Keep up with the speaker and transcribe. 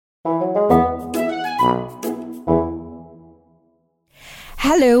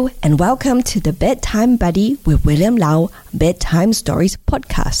Hello and welcome to the Bedtime Buddy with William Lau Bedtime Stories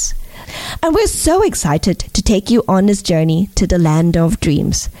podcast. And we're so excited to take you on this journey to the land of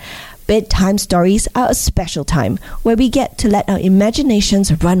dreams. Bedtime stories are a special time where we get to let our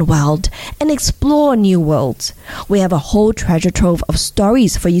imaginations run wild and explore new worlds. We have a whole treasure trove of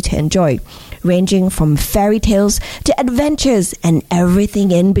stories for you to enjoy, ranging from fairy tales to adventures and everything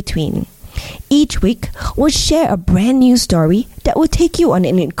in between. Each week, we'll share a brand new story that will take you on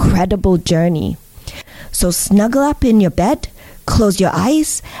an incredible journey. So snuggle up in your bed, close your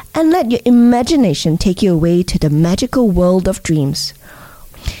eyes, and let your imagination take you away to the magical world of dreams.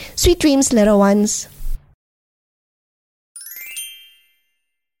 Sweet dreams, little ones.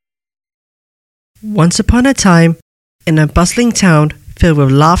 Once upon a time, in a bustling town filled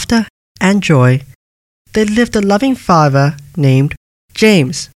with laughter and joy, there lived a loving father named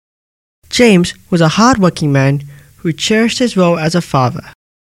James. James was a hard-working man who cherished his role as a father.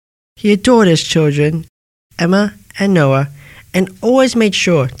 He adored his children, Emma and Noah, and always made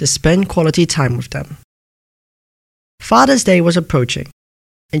sure to spend quality time with them. Father's Day was approaching,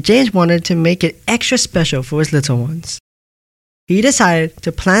 and James wanted to make it extra special for his little ones. He decided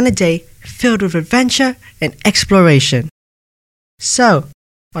to plan a day filled with adventure and exploration. So,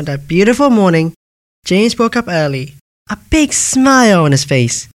 on that beautiful morning, James woke up early, a big smile on his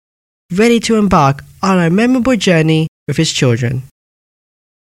face, ready to embark on a memorable journey with his children.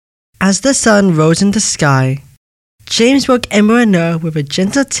 As the sun rose in the sky, James woke Emma and Noah with a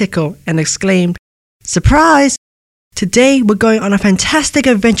gentle tickle and exclaimed, "Surprise! Today we're going on a fantastic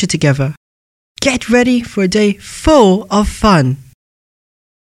adventure together. Get ready for a day full of fun."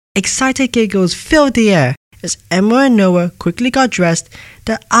 Excited giggles filled the air as Emma and Noah quickly got dressed,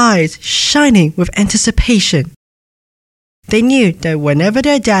 their eyes shining with anticipation. They knew that whenever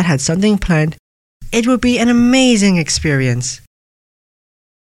their dad had something planned, it would be an amazing experience.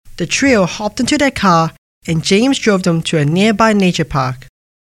 The trio hopped into their car and James drove them to a nearby nature park.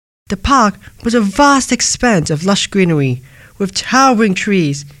 The park was a vast expanse of lush greenery with towering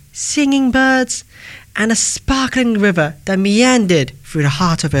trees, singing birds, and a sparkling river that meandered through the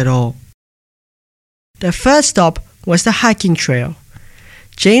heart of it all. Their first stop was the hiking trail.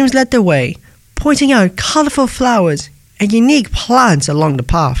 James led the way, pointing out colorful flowers and unique plants along the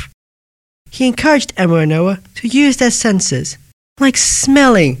path. He encouraged Emma and Noah to use their senses, like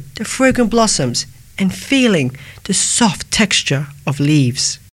smelling the fragrant blossoms and feeling the soft texture of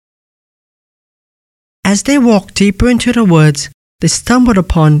leaves. As they walked deeper into the woods, they stumbled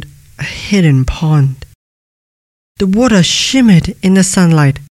upon a hidden pond. The water shimmered in the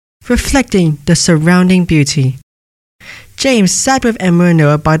sunlight, reflecting the surrounding beauty. James sat with Emma and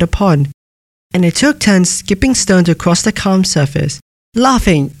Noah by the pond, and they took turns skipping stones across the calm surface,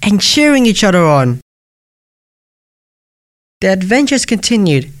 laughing and cheering each other on. Their adventures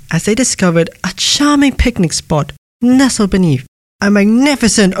continued as they discovered a charming picnic spot nestled beneath a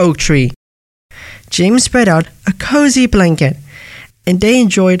magnificent oak tree. James spread out a cozy blanket, and they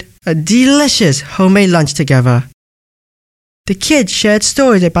enjoyed a delicious homemade lunch together. The kids shared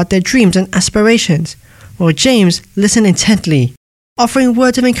stories about their dreams and aspirations, while James listened intently, offering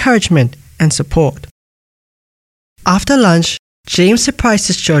words of encouragement and support. After lunch, James surprised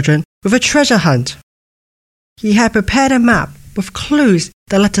his children with a treasure hunt. He had prepared a map with clues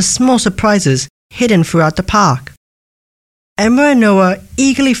that led to small surprises hidden throughout the park. Emma and Noah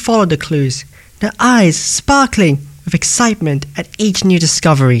eagerly followed the clues, their eyes sparkling with excitement at each new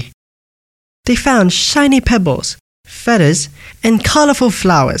discovery. They found shiny pebbles, feathers, and colorful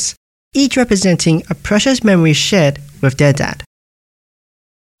flowers, each representing a precious memory shared with their dad.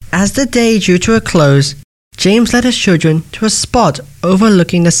 As the day drew to a close, James led his children to a spot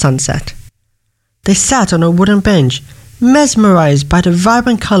overlooking the sunset. They sat on a wooden bench, mesmerized by the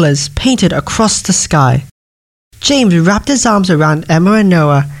vibrant colors painted across the sky. James wrapped his arms around Emma and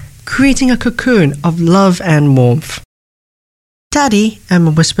Noah, creating a cocoon of love and warmth. "Daddy,"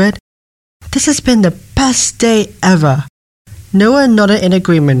 Emma whispered, "this has been the best day ever." Noah nodded in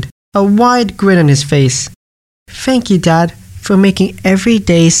agreement, a wide grin on his face. "Thank you, Dad, for making every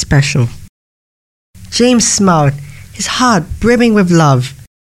day special." James smiled, his heart brimming with love.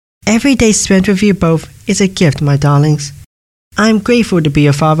 "Every day spent with you both is a gift, my darlings. I'm grateful to be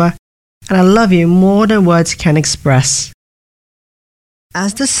your father, and I love you more than words can express."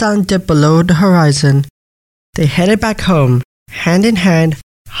 As the sun dipped below the horizon, they headed back home, hand in hand,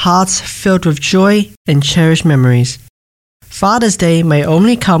 hearts filled with joy and cherished memories. Father's Day may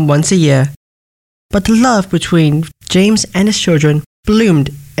only come once a year, but the love between James and his children bloomed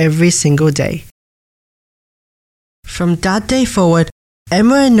every single day. From that day forward,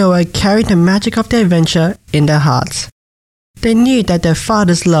 Emma and Noah carried the magic of their adventure in their hearts. They knew that their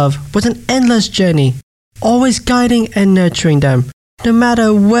father's love was an endless journey, always guiding and nurturing them, no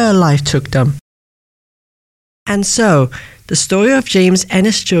matter where life took them. And so, the story of James and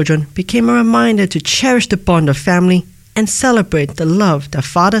his children became a reminder to cherish the bond of family and celebrate the love that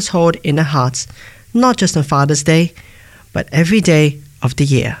fathers hold in their hearts, not just on Father's Day, but every day of the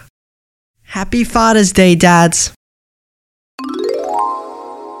year. Happy Father's Day, dads!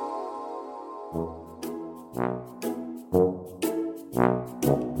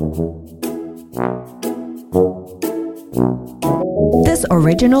 This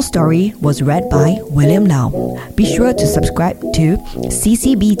original story was read by William Lau. Be sure to subscribe to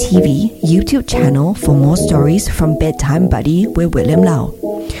CCB TV YouTube channel for more stories from Bedtime Buddy with William Lau.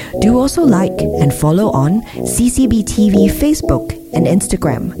 Do also like and follow on CCB TV Facebook and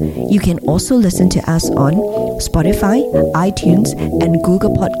Instagram. You can also listen to us on Spotify, iTunes, and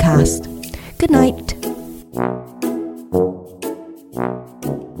Google Podcast. Good night.